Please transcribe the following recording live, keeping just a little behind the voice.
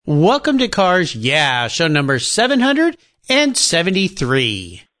Welcome to Cars Yeah, show number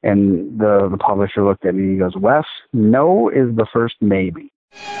 773. And the publisher looked at me and he goes, Wes, no is the first maybe.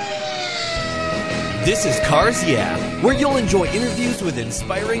 This is Cars Yeah, where you'll enjoy interviews with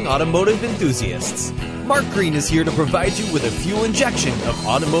inspiring automotive enthusiasts. Mark Green is here to provide you with a fuel injection of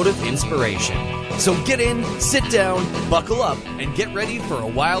automotive inspiration. So get in, sit down, buckle up, and get ready for a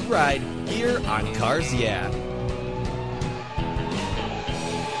wild ride here on Cars Yeah.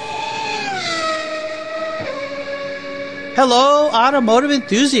 Hello, automotive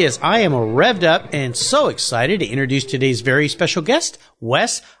enthusiasts. I am revved up and so excited to introduce today's very special guest,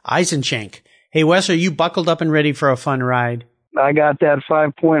 Wes Eisenschenk. Hey, Wes, are you buckled up and ready for a fun ride? I got that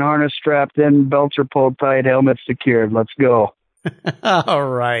 5-point harness strapped in, belts are pulled tight, helmet secured. Let's go. All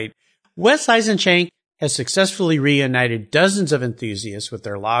right. Wes Eisenschenk has successfully reunited dozens of enthusiasts with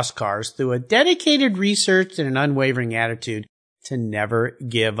their lost cars through a dedicated research and an unwavering attitude to never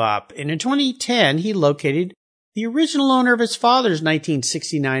give up. And in 2010, he located the original owner of his father's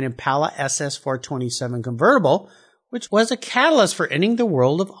 1969 Impala SS 427 convertible, which was a catalyst for entering the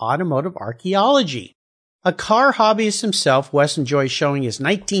world of automotive archaeology. A car hobbyist himself, Wes enjoys showing his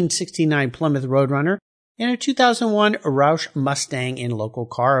 1969 Plymouth Roadrunner and a 2001 Roush Mustang in local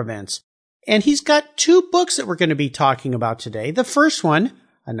car events. And he's got two books that we're going to be talking about today. The first one,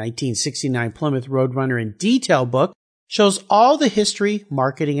 a 1969 Plymouth Roadrunner in detail book, shows all the history,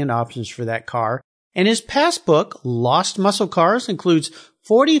 marketing, and options for that car. And his past book, Lost Muscle Cars, includes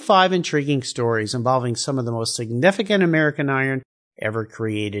 45 intriguing stories involving some of the most significant American iron ever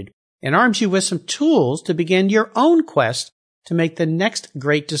created, and arms you with some tools to begin your own quest to make the next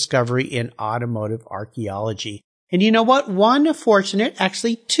great discovery in automotive archaeology. And you know what? Two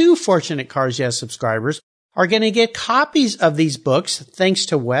fortunate Cars Yeah subscribers are going to get copies of these books thanks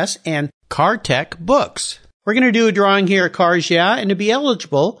to Wes and CarTech Books. We're going to do a drawing here at Cars Yeah, and to be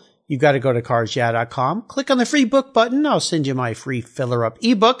eligible, you've got to go to carsyeah.com, click on the free book button. I'll send you my free filler up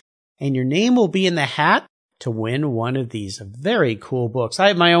ebook, and your name will be in the hat to win one of these very cool books. I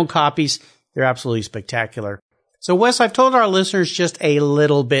have my own copies. They're absolutely spectacular. So Wes, I've told our listeners just a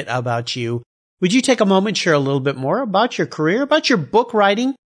little bit about you. Would you take a moment and share a little bit more about your career, about your book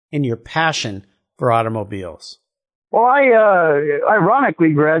writing, and your passion for automobiles? Well, I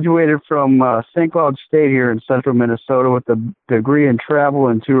ironically graduated from St. Cloud State here in central Minnesota with a degree in travel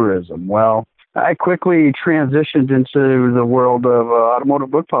and tourism. Well, I quickly transitioned into the world of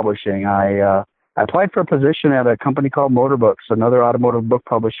automotive book publishing. I applied for a position at a company called Motorbooks, another automotive book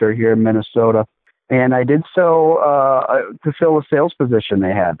publisher here in Minnesota, and I did so to fill a sales position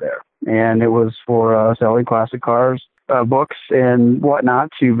they had there. And it was for selling classic cars, books and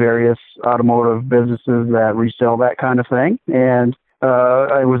whatnot to various automotive businesses that resell that kind of thing. And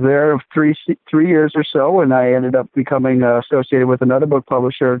I was there 3 years or so, and I ended up becoming associated with another book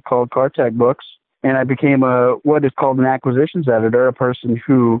publisher called CarTech Books. And I became what is called an acquisitions editor, a person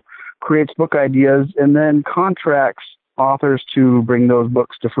who creates book ideas and then contracts authors to bring those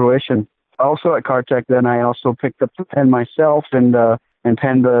books to fruition. Also at CarTech, then I also picked up the pen myself and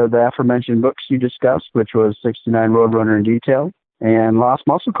penned the aforementioned books you discussed, which was 69 Roadrunner in detail and Lost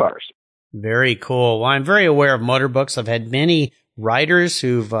Muscle Cars. Very cool. Well, I'm very aware of Motorbooks. I've had many writers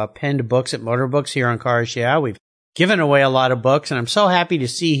who've penned books at Motorbooks here on Cars Yeah. We've given away a lot of books, and I'm so happy to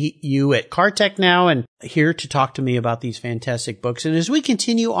see you at CarTech now and here to talk to me about these fantastic books. And as we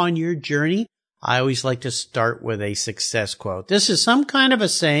continue on your journey, I always like to start with a success quote. This is some kind of a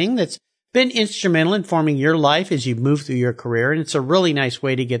saying that's been instrumental in forming your life as you move through your career, and it's a really nice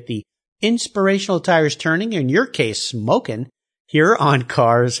way to get the inspirational tires turning, in your case, smoking, here on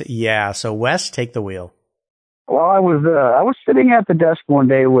Cars Yeah. So Wes, take the wheel. Well, I was sitting at the desk one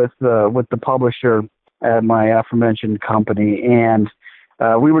day with the publisher at my aforementioned company, and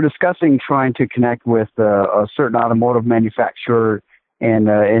we were discussing trying to connect with a certain automotive manufacturer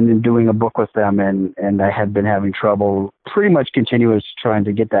and doing a book with them, and I had been having trouble pretty much continuous trying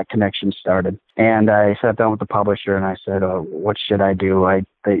to get that connection started. And I sat down with the publisher and I said, what should I do?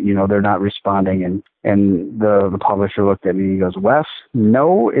 They're not responding. And the publisher looked at me and he goes, Wes,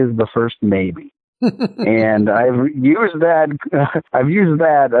 no is the first maybe. And I've used that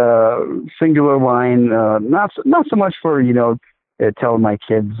singular line, not so much for, telling my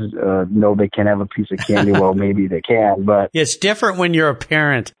kids, no, they can't have a piece of candy. Well, maybe they can, but it's different when you're a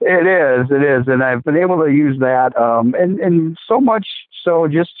parent. It is. And I've been able to use that, and so much so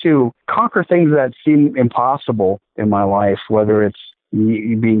just to conquer things that seem impossible in my life, whether it's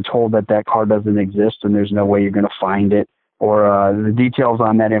being told that car doesn't exist and there's no way you're going to find it, or the details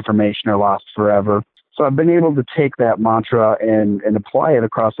on that information are lost forever. So I've been able to take that mantra and apply it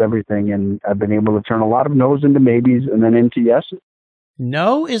across everything, and I've been able to turn a lot of no's into maybes and then into yeses.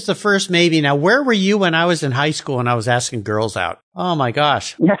 No is the first maybe. Now, where were you when I was in high school and I was asking girls out? Oh, my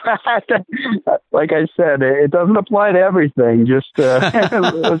gosh. Like I said, it doesn't apply to everything. Just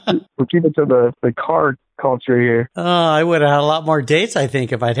we'll keep it to the car culture here. Oh, I would have had a lot more dates, I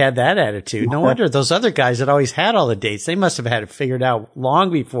think, if I'd had that attitude. No wonder those other guys that always had all the dates, they must have had it figured out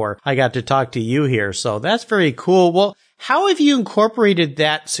long before I got to talk to you here. So that's very cool. Well, how have you incorporated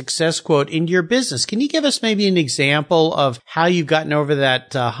that success quote into your business? Can you give us maybe an example of how you've gotten over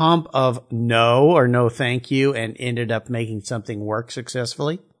that hump of no or no thank you and ended up making something work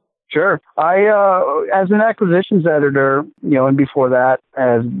successfully? Sure. I, as an acquisitions editor, and before that,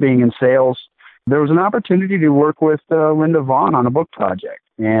 as being in sales, there was an opportunity to work with Linda Vaughn on a book project.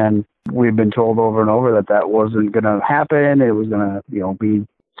 And we've been told over and over that wasn't going to happen. It was going to, be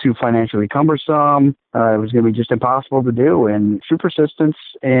too financially cumbersome. It was going to be just impossible to do. And through persistence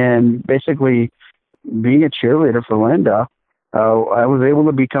and basically being a cheerleader for Linda, I was able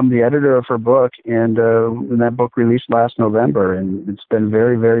to become the editor of her book, and that book released last November, and it's been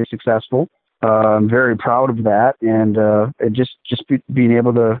very, very successful. I'm very proud of that, and it just being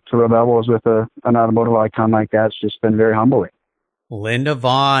able to rub elbows with an automotive icon like that's just been very humbling. Linda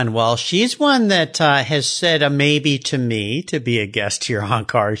Vaughn. Well, she's one that has said a maybe to me to be a guest here on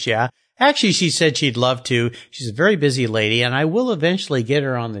Cars Yeah. Actually, she said she'd love to. She's a very busy lady, and I will eventually get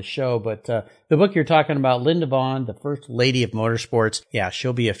her on the show. But the book you're talking about, Linda Vaughn, the first lady of motorsports, yeah,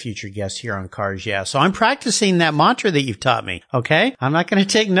 she'll be a future guest here on Cars Yeah. So I'm practicing that mantra that you've taught me, okay? I'm not going to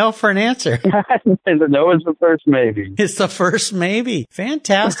take no for an answer. No is the first maybe. It's the first maybe.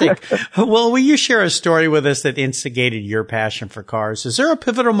 Fantastic. Well, will you share a story with us that instigated your passion for cars? Is there a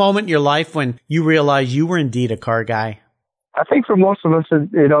pivotal moment in your life when you realized you were indeed a car guy? I think for most of us,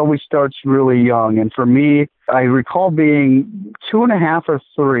 it always starts really young. And for me, I recall being 2.5 or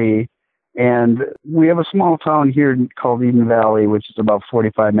 3, and we have a small town here called Eden Valley, which is about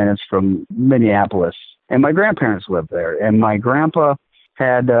 45 minutes from Minneapolis. And my grandparents lived there. And my grandpa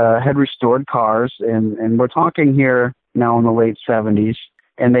had restored cars, and we're talking here now in the late 70s.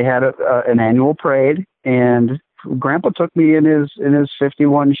 And they had an annual parade, and Grandpa took me in his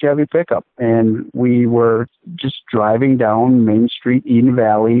 51 Chevy pickup, and we were just driving down Main Street, Eden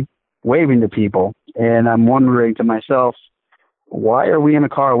Valley, waving to people. And I'm wondering to myself, why are we in a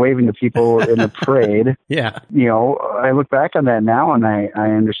car waving to people in a parade? Yeah. I look back on that now, and I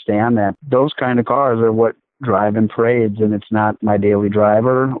understand that those kind of cars are what drive in parades, and it's not my daily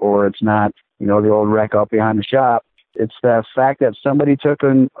driver, or it's not, the old wreck out behind the shop. It's the fact that somebody took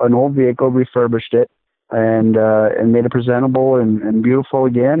an old vehicle, refurbished it, and made it presentable and beautiful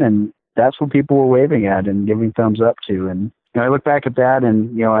again. And that's what people were waving at and giving thumbs up to. And I look back at that,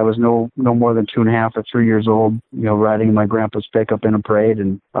 and I was no more than 2.5 or 3 years old, riding my grandpa's pickup in a parade,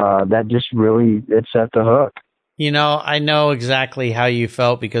 and that just really, it set the hook. I know exactly how you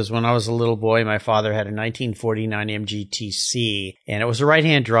felt, because when I was a little boy, my father had a 1949 MGTC, and it was a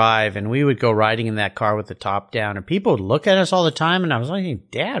right-hand drive, and we would go riding in that car with the top down, and people would look at us all the time, and I was like,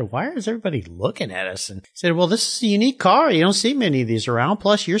 Dad, why is everybody looking at us? And he said, well, this is a unique car. You don't see many of these around.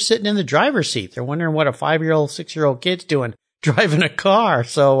 Plus, you're sitting in the driver's seat. They're wondering what a 5-year-old, 6-year-old kid's doing driving a car.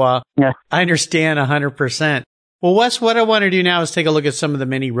 So yeah. I understand 100%. Well, Wes, what I want to do now is take a look at some of the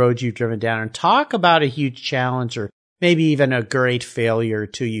many roads you've driven down and talk about a huge challenge or maybe even a great failure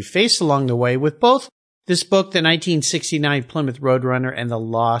to you faced along the way with both this book, the 1969 Plymouth Roadrunner, and the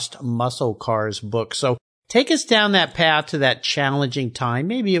Lost Muscle Cars book. So take us down that path to that challenging time.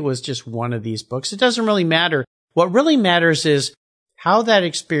 Maybe it was just one of these books. It doesn't really matter. What really matters is how that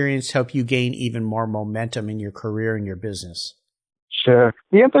experience helped you gain even more momentum in your career and your business. Sure.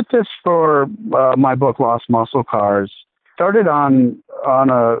 The impetus for my book, Lost Muscle Cars, started on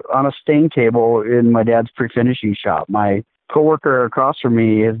a stain table in my dad's pre-finishing shop. My coworker across from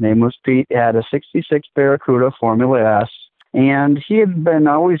me, his name was Pete, had a 66 Barracuda Formula S, and he had been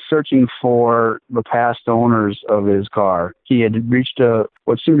always searching for the past owners of his car. He had reached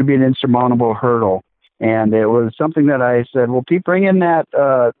what seemed to be an insurmountable hurdle, and it was something that I said, well, Pete, bring in that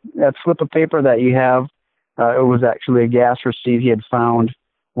slip of paper that you have. It was actually a gas receipt he had found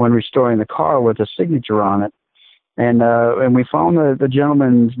when restoring the car with a signature on it. And we found the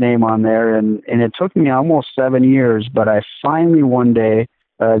gentleman's name on there, and it took me almost 7 years, but I finally one day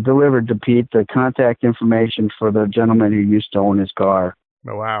delivered to Pete the contact information for the gentleman who used to own his car.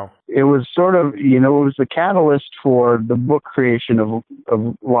 Oh, wow. It was sort of, it was the catalyst for the book creation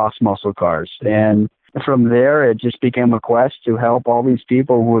of Lost Muscle Cars. And from there, it just became a quest to help all these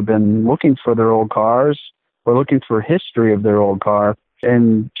people who have been looking for their old cars or looking for history of their old car,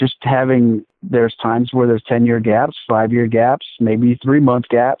 and just there's times where there's 10-year gaps, 5-year gaps, maybe 3-month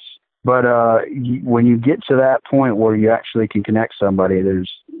gaps, But when you get to that point where you actually can connect somebody,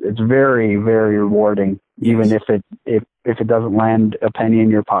 it's very, very rewarding, even if it doesn't land a penny in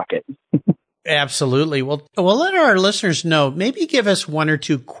your pocket. Absolutely. Well, let our listeners know, maybe give us one or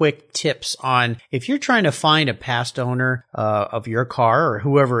two quick tips on if you're trying to find a past owner of your car or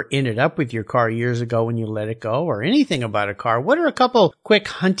whoever ended up with your car years ago when you let it go or anything about a car. What are a couple quick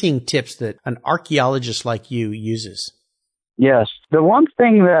hunting tips that an archaeologist like you uses? Yes. The one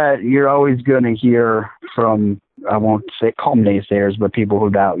thing that you're always going to hear from, I won't say call them naysayers, but people who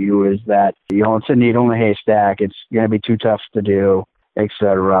doubt you, is that, it's a needle in a haystack. It's going to be too tough to do,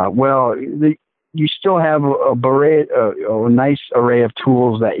 etc. Well, you still have a nice array of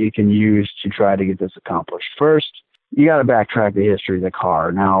tools that you can use to try to get this accomplished. First, you got to backtrack the history of the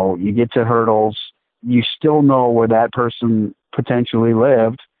car. Now, you get to hurdles, you still know where that person potentially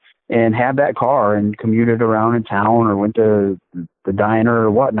lived and had that car and commuted around in town or went to the diner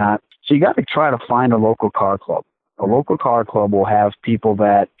or whatnot. So you got to try to find a local car club. A local car club will have people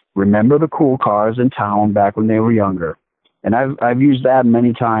that remember the cool cars in town back when they were younger. And I've used that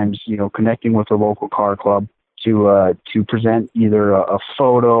many times, connecting with a local car club to present either a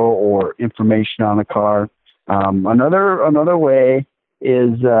photo or information on the car. Another way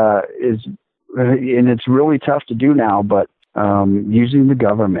is and it's really tough to do now, but using the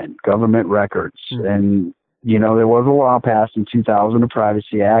government records. Mm-hmm. And there was a law passed in 2000, a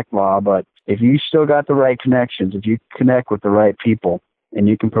Privacy Act law, but if you still got the right connections, if you connect with the right people, and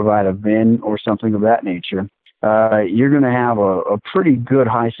you can provide a VIN or something of that nature, you're going to have a pretty good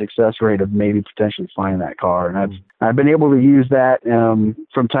high success rate of maybe potentially finding that car. And I've been able to use that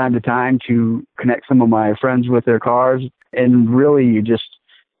from time to time to connect some of my friends with their cars. And really, you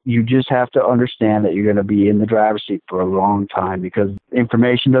just have to understand that you're going to be in the driver's seat for a long time, because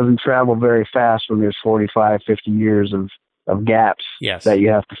information doesn't travel very fast when there's 45, 50 years of gaps that you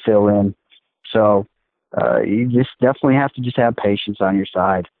have to fill in. So you just definitely have to just have patience on your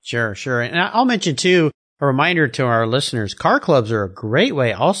side. Sure. And I'll mention too, a reminder to our listeners, car clubs are a great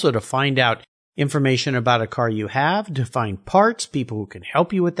way also to find out information about a car you have, to find parts, people who can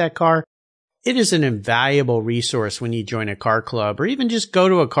help you with that car. It is an invaluable resource when you join a car club, or even just go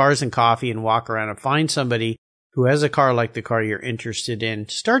to a Cars and Coffee and walk around and find somebody who has a car like the car you're interested in.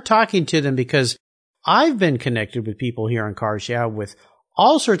 Start talking to them, because I've been connected with people here on Cars Yeah with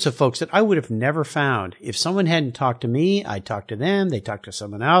all sorts of folks that I would have never found. If someone hadn't talked to me, I'd talk to them, they talk to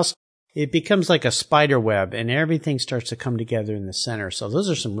someone else. It becomes like a spider web, and everything starts to come together in the center. So those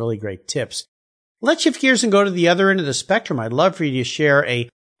are some really great tips. Let's shift gears and go to the other end of the spectrum. I'd love for you to share a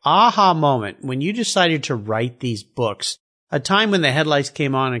aha moment when you decided to write these books, a time when the headlights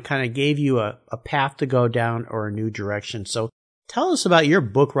came on and kind of gave you a path to go down or a new direction. So tell us about your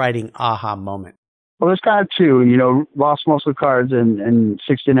book writing aha moment. Well, there's kind of two, Lost Muscle Cars and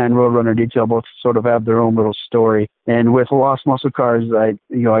 69 Roadrunner Detail both sort of have their own little story. And with Lost Muscle Cars, I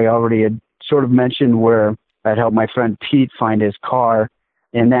already had sort of mentioned where I'd helped my friend Pete find his car.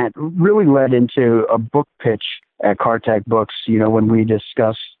 And that really led into a book pitch at CarTech Books, when we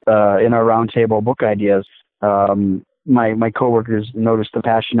discussed in our roundtable book ideas. My coworkers noticed the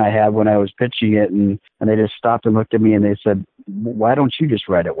passion I had when I was pitching it, and they just stopped and looked at me and they said, "Why don't you just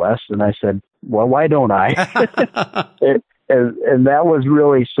write it, Wes?" And I said, "Well, why don't I?" and that was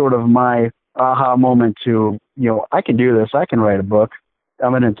really sort of my aha moment to, I can do this. I can write a book.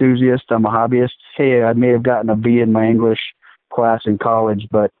 I'm an enthusiast. I'm a hobbyist. Hey, I may have gotten a B in my English class in college,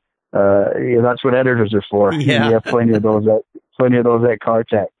 but that's what editors are for. Yeah. We have plenty of those at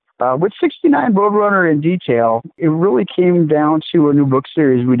CarTech. With 69 Roadrunner in Detail, it really came down to a new book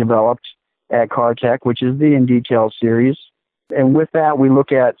series we developed at CarTech, which is the In Detail series. And with that, we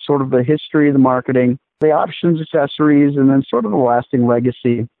look at sort of the history of the marketing, the options, accessories, and then sort of the lasting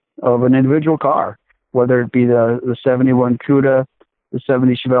legacy of an individual car, whether it be the 71 CUDA, the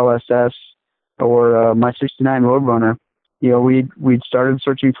 70 Chevelle SS, or my 69 Roadrunner. We'd started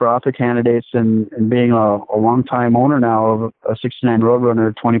searching for author candidates, and being a long-time owner now of a 69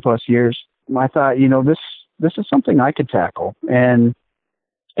 Roadrunner, 20 plus years, I thought, this is something I could tackle. And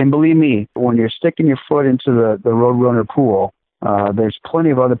believe me, when you're sticking your foot into the Roadrunner pool, there's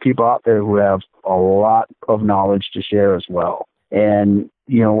plenty of other people out there who have a lot of knowledge to share as well. And,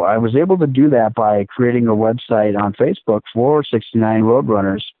 I was able to do that by creating a website on Facebook for 69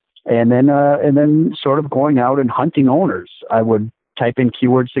 Roadrunners. And then sort of going out and hunting owners. I would type in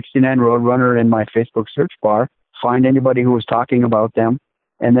keyword 69 Roadrunner in my Facebook search bar, find anybody who was talking about them,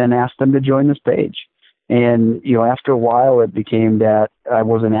 and then ask them to join this page. And, after a while, it became that I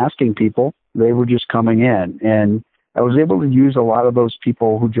wasn't asking people. They were just coming in. And I was able to use a lot of those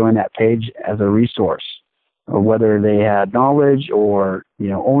people who joined that page as a resource. whether they had knowledge or,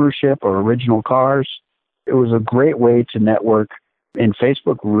 ownership or original cars. It was a great way to network. And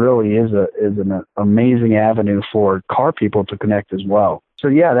Facebook really is an amazing avenue for car people to connect as well. So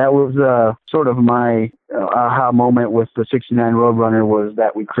yeah, that was sort of my aha moment with the 69 Roadrunner, was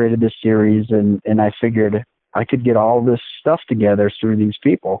that we created this series, and I figured I could get all this stuff together through these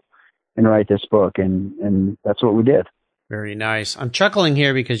people and write this book, and that's what we did. Very nice. I'm chuckling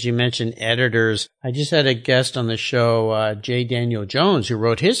here because you mentioned editors. I just had a guest on the show, J. Daniel Jones, who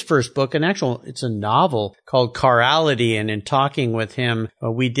wrote his first book, it's a novel called Carality. And in talking with him,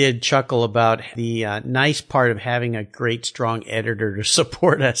 we did chuckle about the nice part of having a great, strong editor to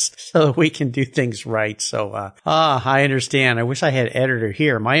support us so that we can do things right. So, I understand. I wish I had editor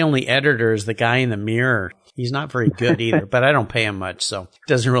here. My only editor is the guy in the mirror. He's not very good either, but I don't pay him much, so it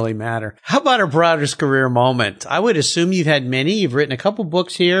doesn't really matter. How about a proudest career moment? I would assume you've had many. You've written a couple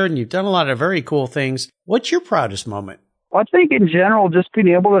books here, and you've done a lot of very cool things. What's your proudest moment? Well, I think in general, just being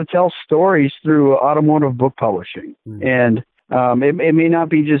able to tell stories through automotive book publishing. And it may not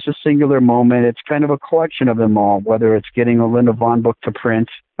be just a singular moment. It's kind of a collection of them all, whether it's getting a Linda Vaughn book to print,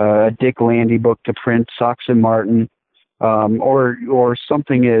 a Dick Landy book to print, Sox and Martin, or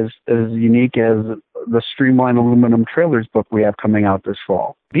something as unique as the Streamline Aluminum Trailers book we have coming out this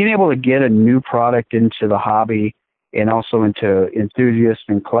fall. Being able to get a new product into the hobby and also into enthusiasts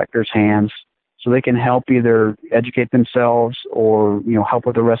and collectors' hands so they can help either educate themselves or, help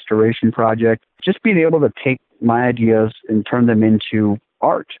with a restoration project. Just being able to take my ideas and turn them into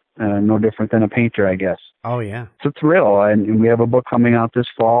art, no different than a painter, I guess. Oh, yeah. It's a thrill. And we have a book coming out this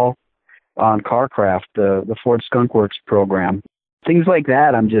fall on CarCraft, the Ford Skunk Works program. Things like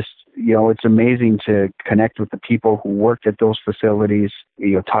that, I'm just, it's amazing to connect with the people who worked at those facilities,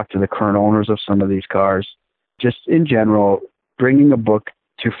 talk to the current owners of some of these cars. Just in general, bringing a book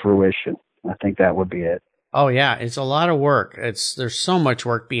to fruition. I think that would be it. Oh, yeah. It's a lot of work. There's so much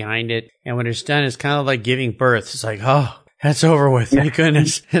work behind it. And when it's done, it's kind of like giving birth. It's like, oh, that's over with. Thank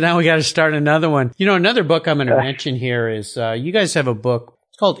goodness. And now we got to start another one. Another book I'm going to mention here is you guys have a book.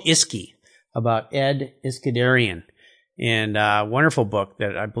 It's called Iski, about Ed Iskandarian. And wonderful book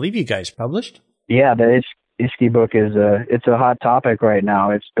that I believe you guys published. Yeah, the Iski book is it's a hot topic right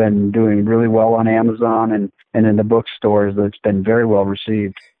now. It's been doing really well on Amazon and in the bookstores. It's been very well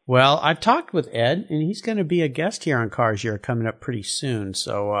received. Well, I've talked with Ed, and he's going to be a guest here on Cars Year coming up pretty soon.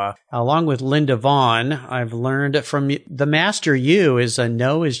 So along with Linda Vaughn, I've learned from the master you is a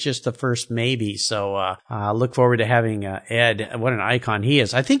no is just the first maybe. So I look forward to having Ed. What an icon he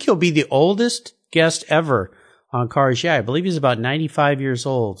is. I think he'll be the oldest guest ever on Cars Yeah. I believe he's about 95 years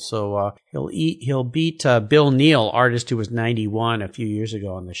old. So he'll beat Bill Neal, artist who was 91 a few years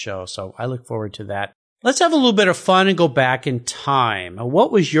ago on the show. So I look forward to that. Let's have a little bit of fun and go back in time.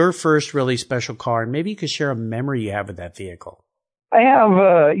 What was your first really special car? And maybe you could share a memory you have with that vehicle. I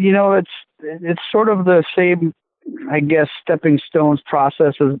have, it's sort of the same, I guess, stepping stones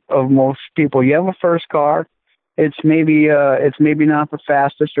process of most people. You have a first car. It's maybe not the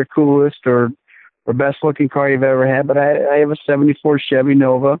fastest or coolest or best looking car you've ever had, but I have a 74 Chevy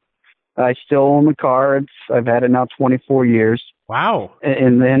Nova. I still own the car. I've had it now 24 years. Wow.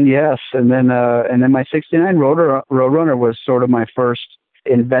 And then my 69 Roadrunner was sort of my first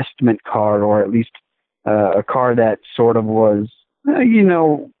investment car, or at least a car that sort of was,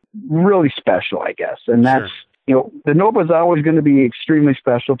 really special, I guess. And that's, the Nova is always going to be extremely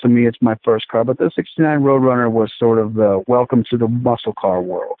special to me. It's my first car, but the 69 Roadrunner was sort of the welcome to the muscle car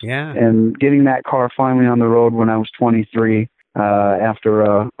world. Yeah. And getting that car finally on the road when I was 23, after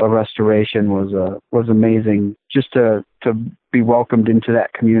a restoration was amazing, just to be welcomed into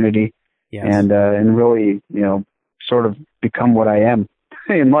that community. Yes. And really, sort of become what I am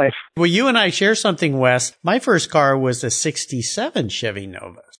in life. Well, you and I share something, Wes. My first car was a 67 Chevy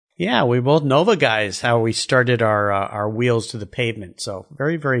Nova. Yeah, we're both Nova guys, how we started our wheels to the pavement. So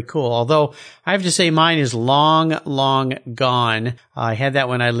very, very cool. Although I have to say mine is long, long gone. I had that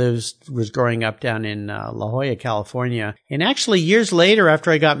when I was growing up down in La Jolla, California. And actually years later, after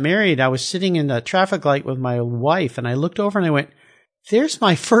I got married, I was sitting in the traffic light with my wife and I looked over and I went, there's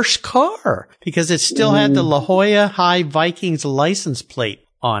my first car, because it still had the La Jolla High Vikings license plate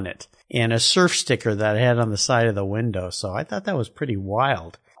on it and a surf sticker that I had on the side of the window. So I thought that was pretty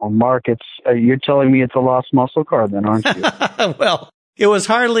wild. Well, Mark, you're telling me it's a lost muscle car then, aren't you? Well, it was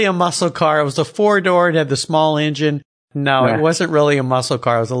hardly a muscle car. It was a 4-door. It had the small engine. No, It wasn't really a muscle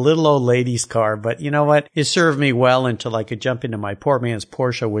car. It was a little old lady's car. But you know what? It served me well until I could jump into my poor man's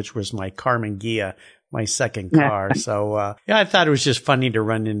Porsche, which was my Carmen Ghia, my second car. So, I thought it was just funny to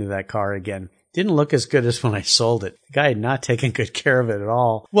run into that car again. Didn't look as good as when I sold it. The guy had not taken good care of it at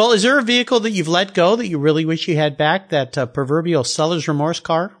all. Well, is there a vehicle that you've let go that you really wish you had back, that proverbial seller's remorse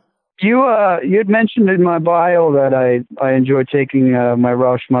car? You had mentioned in my bio that I enjoy taking my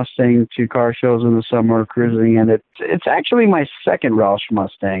Roush Mustang to car shows in the summer, cruising, and it's actually my second Roush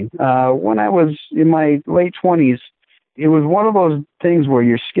Mustang. When I was in my late 20s, it was one of those things where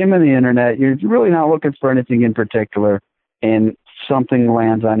you're skimming the internet, you're really not looking for anything in particular, and something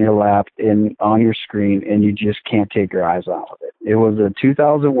lands on your lap and on your screen, and you just can't take your eyes off of it. It was a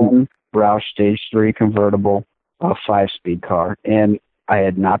 2001 Roush Stage 3 convertible, a 5-speed car, and I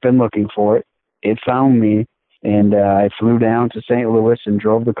had not been looking for it. It found me, and I flew down to St. Louis and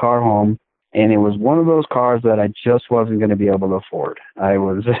drove the car home. And it was one of those cars that I just wasn't going to be able to afford.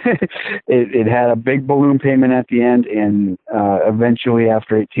 It had a big balloon payment at the end, and eventually,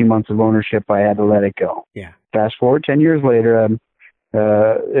 after 18 months of ownership, I had to let it go. Yeah. Fast forward 10 years later, I'm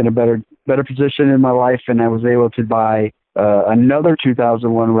in a better position in my life, and I was able to buy another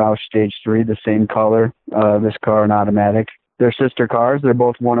 2001 Roush Stage 3, the same color, this car an automatic. They're sister cars. They're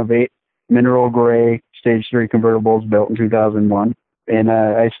both one of 8 mineral gray Stage 3 convertibles built in 2001. And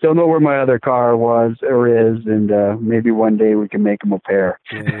I still know where my other car was or is, and maybe one day we can make them a pair.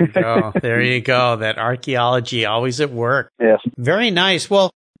 There you go. There you go. That archaeology always at work. Yes. Very nice.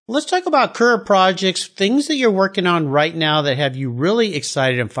 Well, let's talk about current projects, things that you're working on right now that have you really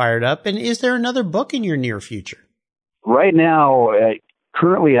excited and fired up. And is there another book in your near future? Right now,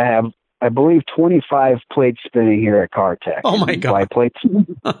 currently I have, I believe, 25 plates spinning here at CarTech. Oh my God. By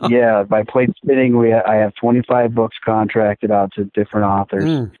plate spinning, I have 25 books contracted out to different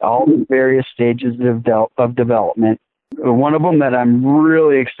authors, all in various stages of development. One of them that I'm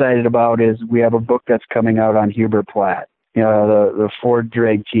really excited about is we have a book that's coming out on Hubert Platt, the Ford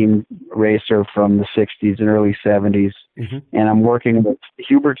drag team racer from the 60s and early 70s. Mm-hmm. And I'm working with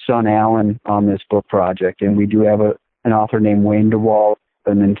Hubert's son, Alan, on this book project. And we do have an author named Wayne DeWalt,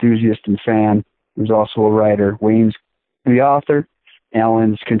 an enthusiast and fan who's also a writer. Wayne's the author.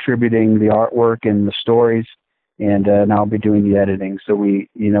 Alan's contributing the artwork and the stories, and I'll be doing the editing. So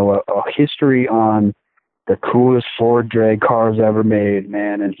a history on the coolest Ford drag cars ever made,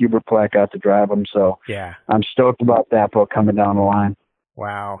 man, and Hubert Platt got to drive them. So yeah, I'm stoked about that book coming down the line.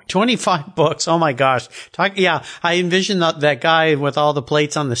 Wow. 25 books. Oh my gosh. I envision that guy with all the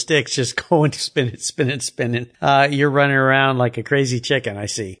plates on the sticks just going to spinning. You're running around like a crazy chicken, I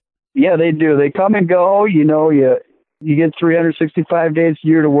see. Yeah, they do. They come and go. You get 365 days a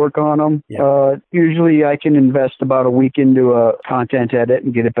year to work on them. Yeah. Usually I can invest about a week into a content edit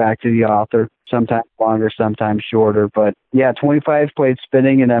and get it back to the author. Sometimes longer, sometimes shorter. But yeah, 25 plates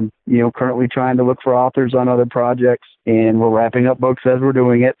spinning, and I'm, currently trying to look for authors on other projects, and we're wrapping up books as we're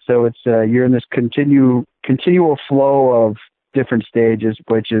doing it. So it's, you're in this continual flow of different stages,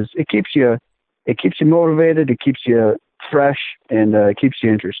 which is, it keeps you motivated. It keeps you fresh, and keeps you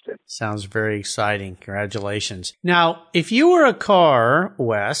interested. Sounds very exciting. Congratulations. Now, if you were a car,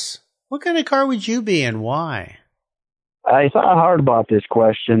 Wes, what kind of car would you be and why? I thought hard about this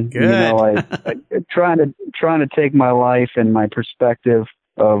question. Good. I trying to take my life and my perspective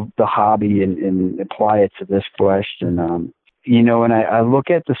of the hobby and apply it to this question. And I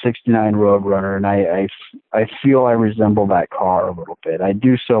look at the 69 Roadrunner, and I feel I resemble that car a little bit. I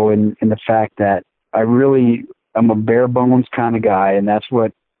do so in the fact that I'm a bare bones kind of guy, and that's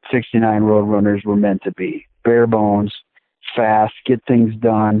what 69 Roadrunners were meant to be. Bare bones, fast, get things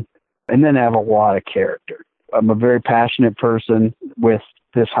done, and then have a lot of character. I'm a very passionate person with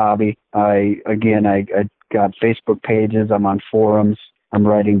this hobby. I got Facebook pages. I'm on forums. I'm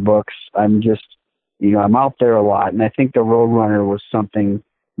writing books. I'm just, I'm out there a lot. And I think the Roadrunner was something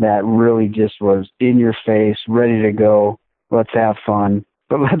that really just was in your face, ready to go. Let's have fun,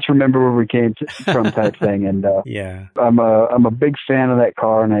 but let's remember where we came from, type thing. And yeah, I'm a big fan of that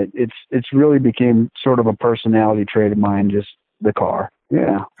car, and it's really became sort of a personality trait of mine, just the car.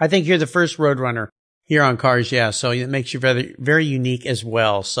 Yeah, I think you're the first Roadrunner here on Cars Yeah, so it makes you very, very unique as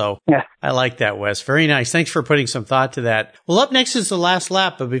well. So yeah, I like that, Wes. Very nice. Thanks for putting some thought to that. Well, up next is the last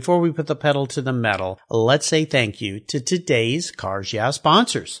lap, but before we put the pedal to the metal, let's say thank you to today's Cars Yeah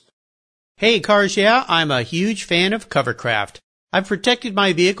sponsors. Hey, Cars Yeah, I'm a huge fan of Covercraft. I've protected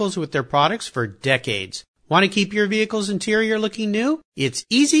my vehicles with their products for decades. Want to keep your vehicle's interior looking new? It's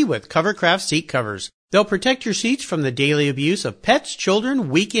easy with Covercraft seat covers. They'll protect your seats from the daily abuse of pets, children,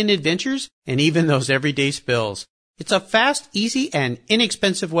 weekend adventures, and even those everyday spills. It's a fast, easy, and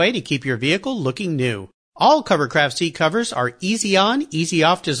inexpensive way to keep your vehicle looking new. All Covercraft seat covers are easy on, easy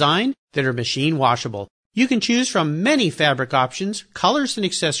off design that are machine washable. You can choose from many fabric options, colors, and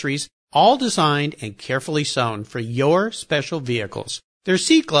accessories, all designed and carefully sewn for your special vehicles. Their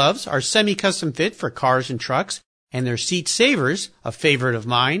seat gloves are semi-custom fit for cars and trucks, and their seat savers, a favorite of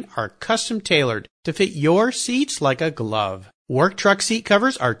mine, are custom tailored to fit your seats like a glove. Work truck seat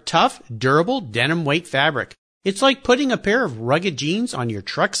covers are tough, durable denim weight fabric. It's like putting a pair of rugged jeans on your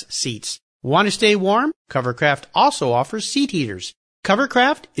truck's seats. Want to stay warm? Covercraft also offers seat heaters.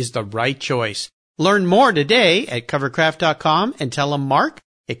 Covercraft is the right choice. Learn more today at covercraft.com and tell them Mark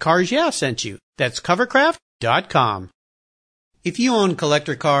at Cars Yeah sent you. That's covercraft.com. If you own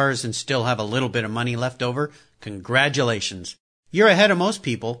collector cars and still have a little bit of money left over, congratulations. You're ahead of most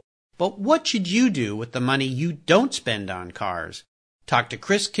people. But what should you do with the money you don't spend on cars? Talk to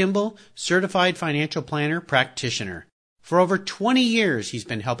Chris Kimball, certified financial planner practitioner. For over 20 years, he's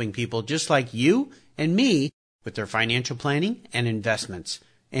been helping people just like you and me with their financial planning and investments.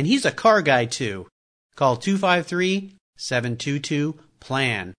 And he's a car guy too. Call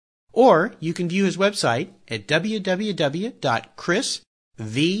 253-722-PLAN. Or you can view his website at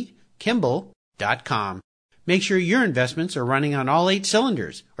www.chrisvkimball.com. Make sure your investments are running on all 8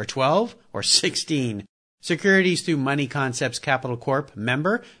 cylinders, or 12, or 16. Securities through Money Concepts Capital Corp.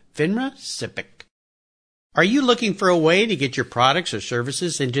 Member, FINRA SIPC. Are you looking for a way to get your products or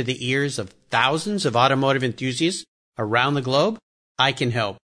services into the ears of thousands of automotive enthusiasts around the globe? I can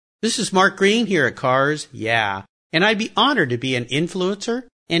help. This is Mark Green here at Cars Yeah, and I'd be honored to be an influencer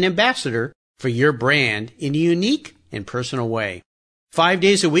and ambassador for your brand in a unique and personal way. 5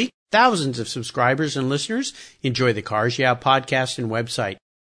 days a week, thousands of subscribers and listeners enjoy the Cars Yeah podcast and website.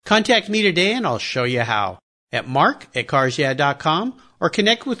 Contact me today and I'll show you how at mark@carsyeah.com or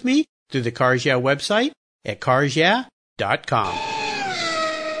connect with me through the Cars Yeah website at carsyeah.com.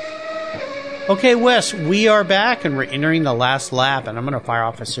 Okay, Wes, we are back and we're entering the last lap, and I'm going to fire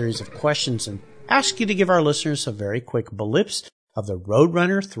off a series of questions and ask you to give our listeners some very quick blips of the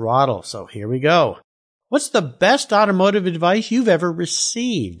Roadrunner throttle. So here we go. What's the best automotive advice you've ever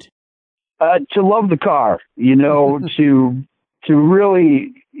received? To love the car, to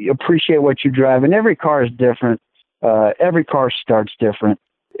really appreciate what you drive. And every car is different. Every car starts different.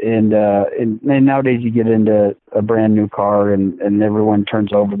 And nowadays you get into a brand new car and everyone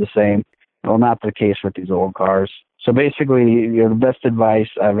turns over the same. Well, not the case with these old cars. So basically, the best advice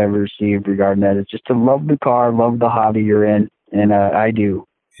I've ever received regarding that is just to love the car, love the hobby you're in. And I do.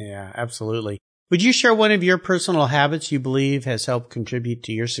 Yeah, absolutely. Would you share one of your personal habits you believe has helped contribute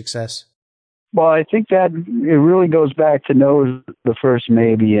to your success? Well, I think that it really goes back to know the first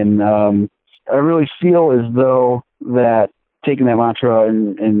maybe. And I really feel as though that taking that mantra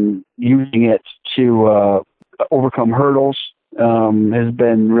and using it to overcome hurdles has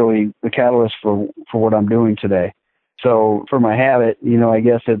been really the catalyst for what I'm doing today. So for my habit, I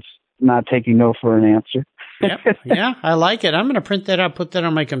guess it's not taking no for an answer. Yep. Yeah, I like it. I'm going to print that out, put that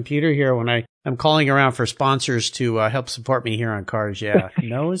on my computer here when I'm calling around for sponsors to help support me here on Cars Yeah.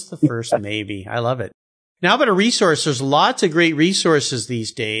 No is the first maybe. I love it. Now about a resource. There's lots of great resources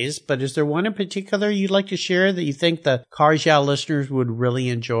these days, but is there one in particular you'd like to share that you think the Cars Yeah listeners would really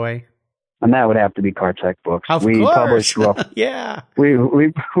enjoy? And that would have to be CarTech books. Of we course. Publish Yeah. We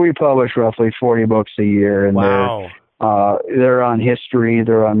publish roughly 40 books a year, and wow. They're on history,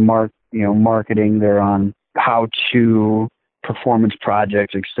 they're on marketing, they're on how to performance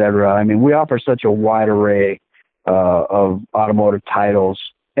projects, etc. I mean, we offer such a wide array of automotive titles,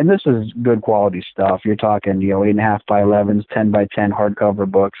 and this is good quality stuff. You're talking, 8.5 by 11s, 10 by 10 hardcover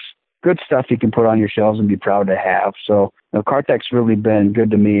books. Good stuff you can put on your shelves and be proud to have. So, CarTech's really been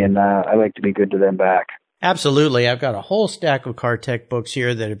good to me, and I like to be good to them back. Absolutely. I've got a whole stack of CarTech books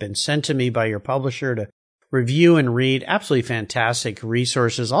here that have been sent to me by your publisher to review and read. Absolutely fantastic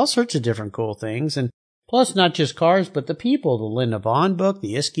resources, all sorts of different cool things. And plus, not just cars, but the people, the Linda Vaughn book,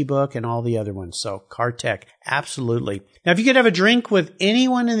 the Iskey book, and all the other ones. So CarTech, absolutely. Now, if you could have a drink with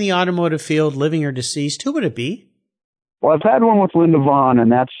anyone in the automotive field, living or deceased, who would it be? Well, I've had one with Linda Vaughn,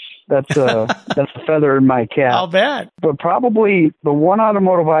 and that's a feather in my cap. I'll bet. But probably the one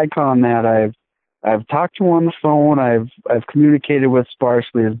automotive icon that I've talked to on the phone, I've communicated with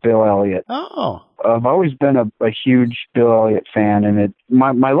sparsely, is Bill Elliott. Oh. I've always been a huge Bill Elliott fan, and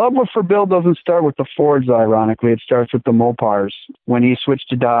my love for Bill doesn't start with the Fords, ironically. It starts with the Mopars. When he switched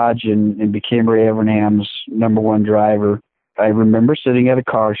to Dodge and became Ray Evernham's number one driver, I remember sitting at a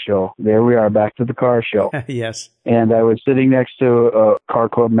car show. There we are, back to the car show. Yes. And I was sitting next to a car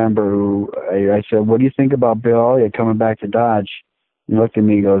club member who I said, "What do you think about Bill Elliott coming back to Dodge?" He looked at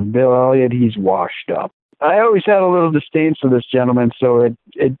me and goes, "Bill Elliott, he's washed up." I always had a little disdain for this gentleman, so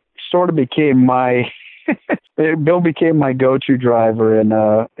it sort of became Bill became my go-to driver. And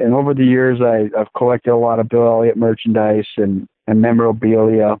over the years, I've collected a lot of Bill Elliott merchandise and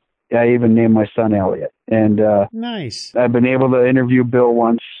memorabilia. I even named my son Elliot. And Nice. I've been able to interview Bill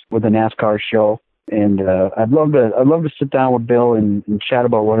once with a NASCAR show. And I'd love to sit down with Bill and chat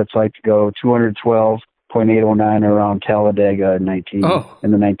about what it's like to go 212.809 around Talladega in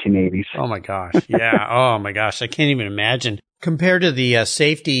the 1980s. Oh my gosh. Yeah. Oh my gosh. I can't even imagine. Compared to the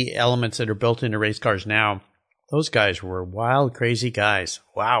safety elements that are built into race cars now, those guys were wild, crazy guys.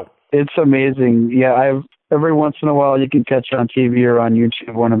 Wow. It's amazing. Yeah, every once in a while you can catch on TV or on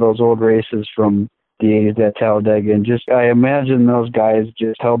YouTube one of those old races from the 80s at Talladega, and I imagine those guys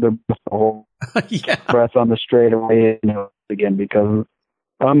just held their breath on the straightaway again, because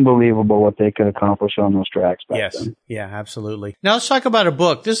unbelievable what they could accomplish on those tracks back then. Yeah, absolutely. Now let's talk about a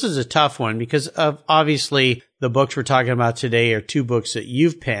book. This is a tough one because obviously the books we're talking about today are two books that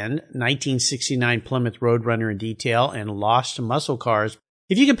you've penned, 1969 Plymouth Roadrunner in Detail and Lost Muscle Cars.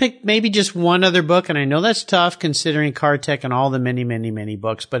 If you could pick maybe just one other book, and I know that's tough considering Car Tech and all the many, many, many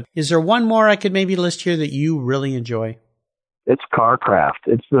books, but is there one more I could maybe list here that you really enjoy? It's CarCraft.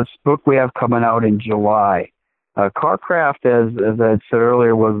 It's this book we have coming out in July. CarCraft, as I said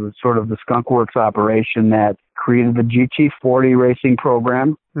earlier, was sort of the Skunk Works operation that created the GT40 racing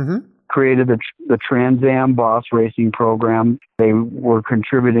program, created the Trans Am Boss racing program. They were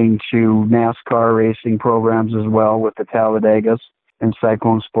contributing to NASCAR racing programs as well with the Talladegas and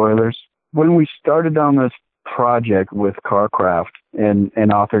Cyclone spoilers. When we started on this project with CarCraft and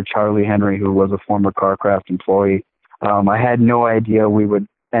author Charlie Henry, who was a former CarCraft employee, I had no idea we would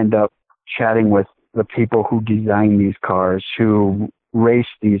end up chatting with the people who designed these cars, who raced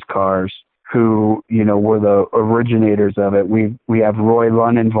these cars, who, were the originators of it. We have Roy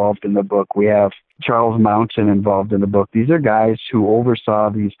Lunn involved in the book. We have Charles Mountain involved in the book. These are guys who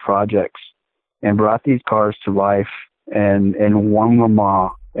oversaw these projects and brought these cars to life and won Le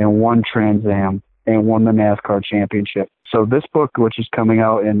Mans and won Trans Am and won the NASCAR championship. So this book, which is coming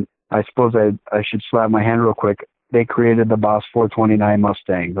out, and I suppose I should slap my hand real quick, they created the Boss 429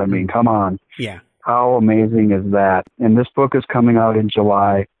 Mustangs. I mean, come on. Yeah. How amazing is that? And this book is coming out in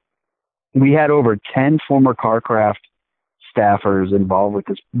July. We had over 10 former CarCraft staffers involved with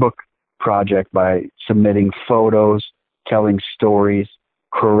this book project by submitting photos, telling stories,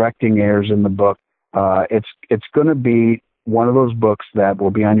 correcting errors in the book. It's going to be one of those books that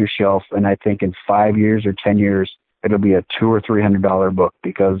will be on your shelf, and I think in 5 years or 10 years, it'll be a $200 or $300 book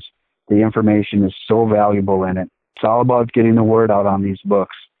because the information is so valuable in it. It's all about getting the word out on these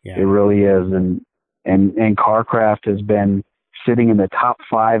books. Yeah. It really is. And CarCraft has been sitting in the top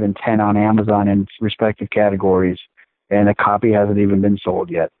 5 and 10 on Amazon in respective categories, and a copy hasn't even been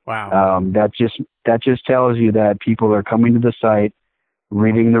sold yet. Wow. That just tells you that people are coming to the site,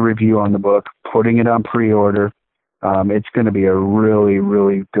 reading the review on the book, putting it on pre-order. It's going to be a really,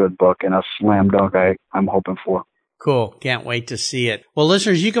 really good book and a slam dunk I'm hoping for. Cool. Can't wait to see it. Well,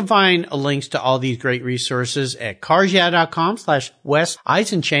 listeners, you can find links to all these great resources at carsyeah.com/Wes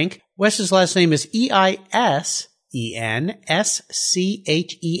Eisenschenk. Wes's last name is EISENSCHENK,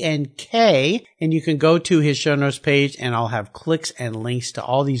 and you can go to his show notes page and I'll have clicks and links to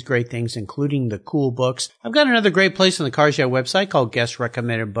all these great things, including the cool books. I've got another great place on the Cars Yeah website called Guest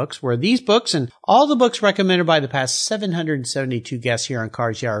Recommended Books, where these books and all the books recommended by the past 772 guests here on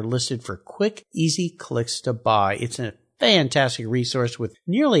Cars Yeah are listed for quick, easy clicks to buy. It's a fantastic resource with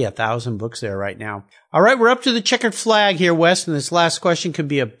nearly 1,000 books there right now. All right, we're up to the checkered flag here, Wes, and this last question could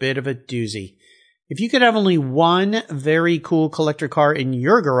be a bit of a doozy. If you could have only one very cool collector car in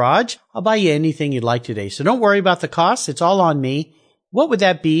your garage, I'll buy you anything you'd like today. So don't worry about the cost. It's all on me. What would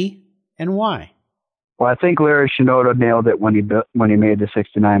that be and why? Well, I think Larry Shinoda nailed it when he made the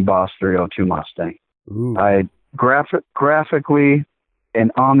 69 Boss 302 Mustang. Ooh. Graphically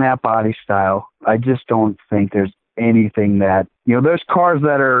and on that body style, I just don't think there's anything that, there's cars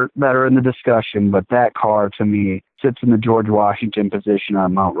that are in the discussion, but that car to me sits in the George Washington position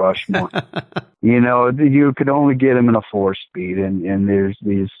on Mount Rushmore. You could only get them in a 4-speed, and there's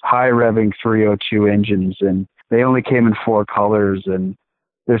these high revving 302 engines, and they only came in 4 colors, and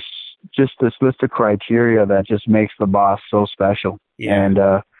there's just this list of criteria that just makes the Boss so special. Yeah. And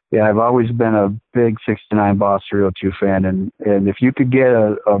I've always been a big 69 Boss 302 fan, and if you could get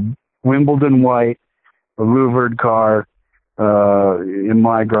a Wimbledon white, a louvered car in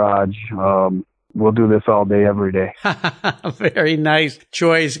my garage, we'll do this all day, every day. Very nice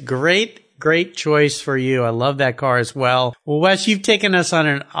choice. Great choice for you. I love that car as well. Well, Wes, you've taken us on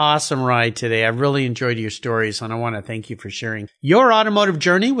an awesome ride today. I've really enjoyed your stories, and I want to thank you for sharing your automotive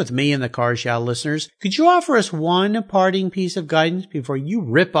journey with me and the Cars Yeah listeners. Could you offer us one parting piece of guidance before you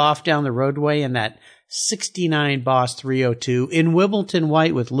rip off down the roadway in that 69 Boss 302 in Wimbledon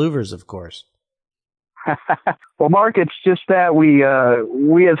white with louvers, of course? Well, Mark, it's just that we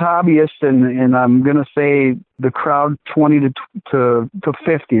as hobbyists, and I'm going to say the crowd 20 to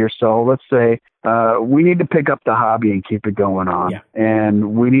 50 or so, let's say, we need to pick up the hobby and keep it going on. Yeah.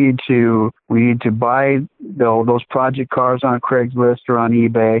 And we need to buy those project cars on Craigslist or on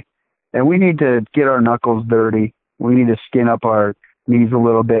eBay, and we need to get our knuckles dirty. We need to skin up our knees a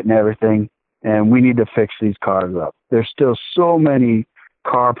little bit and everything, and we need to fix these cars up. There's still so many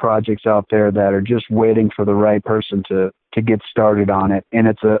car projects out there that are just waiting for the right person to get started on it. And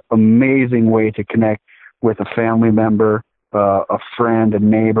it's an amazing way to connect with a family member, a friend, a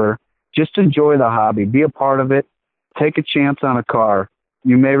neighbor. Just enjoy the hobby. Be a part of it. Take a chance on a car.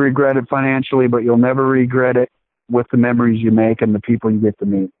 You may regret it financially, but you'll never regret it with the memories you make and the people you get to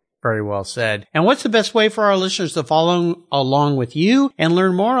meet. Very well said. And what's the best way for our listeners to follow along with you and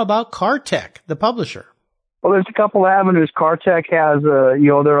learn more about CarTech, the publisher? Well, there's a couple avenues. CarTech has,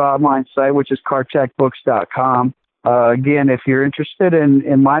 their online site, which is cartechbooks.com. Again, if you're interested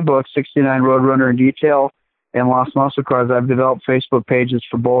in my book, 69 Roadrunner in Detail and Lost Muscle Cars, I've developed Facebook pages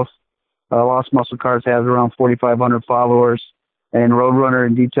for both. Lost Muscle Cars has around 4,500 followers, and Roadrunner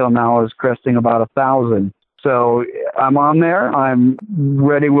in Detail now is cresting about 1,000. So I'm on there. I'm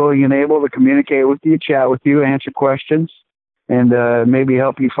ready, willing, and able to communicate with you, chat with you, answer questions, and maybe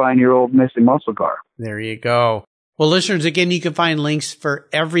help you find your old missing muscle car. There you go. Well, listeners, again, you can find links for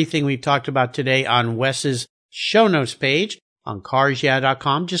everything we've talked about today on Wes's show notes page on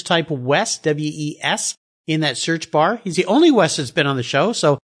carsyeah.com. Just type Wes, W-E-S, in that search bar. He's the only Wes that's been on the show,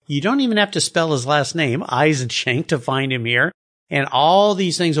 so you don't even have to spell his last name, Eisenshank, to find him here. And all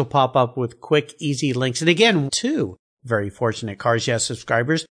these things will pop up with quick, easy links. And again, 2 very fortunate Cars Yeah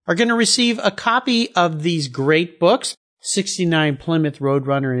subscribers are going to receive a copy of these great books, 69 Plymouth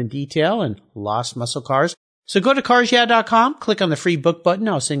Roadrunner in Detail and Lost Muscle Cars. So go to carsyeah.com, click on the free book button.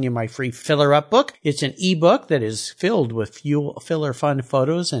 I'll send you my free filler up book. It's an ebook that is filled with filler fun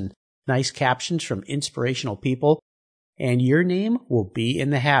photos and nice captions from inspirational people. And your name will be in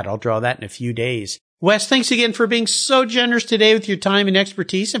the hat. I'll draw that in a few days. Wes, thanks again for being so generous today with your time and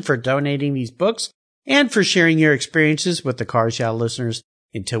expertise, and for donating these books and for sharing your experiences with the Cars Yeah listeners.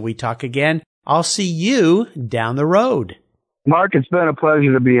 Until we talk again, I'll see you down the road. Mark, it's been a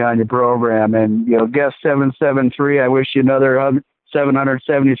pleasure to be on your program. And, guest 773, I wish you another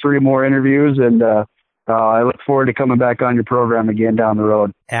 773 more interviews. And I look forward to coming back on your program again down the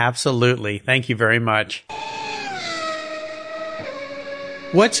road. Absolutely. Thank you very much.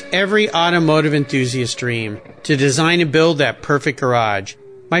 What's every automotive enthusiast's dream? To design and build that perfect garage.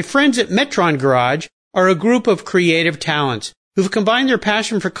 My friends at Metron Garage are a group of creative talents who've combined their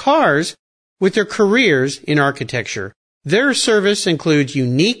passion for cars with their careers in architecture. Their service includes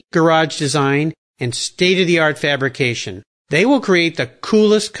unique garage design and state-of-the-art fabrication. They will create the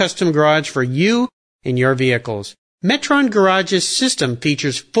coolest custom garage for you and your vehicles. Metron Garage's system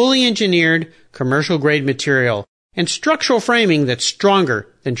features fully engineered commercial-grade material and structural framing that's stronger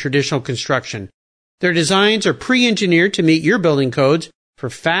than traditional construction. Their designs are pre-engineered to meet your building codes for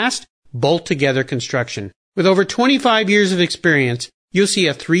fast, bolt-together construction. With over 25 years of experience, you'll see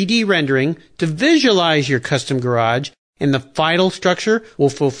a 3D rendering to visualize your custom garage, and the final structure will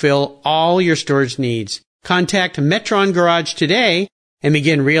fulfill all your storage needs. Contact Metron Garage today and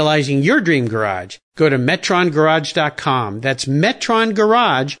begin realizing your dream garage. Go to metrongarage.com. That's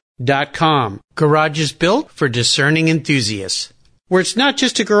metrongarage.com. Garage is built for discerning enthusiasts, where it's not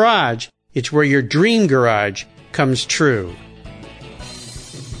just a garage, it's where your dream garage comes true.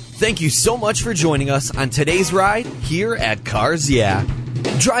 Thank you so much for joining us on today's ride here at Cars Yeah.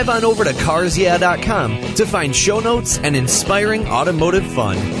 Drive on over to carsyeah.com to find show notes and inspiring automotive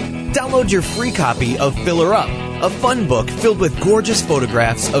fun. Download your free copy of Filler Up, a fun book filled with gorgeous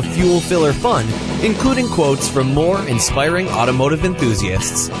photographs of fuel filler fun, including quotes from more inspiring automotive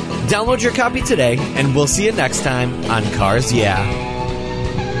enthusiasts. Download your copy today, and we'll see you next time on Cars Yeah.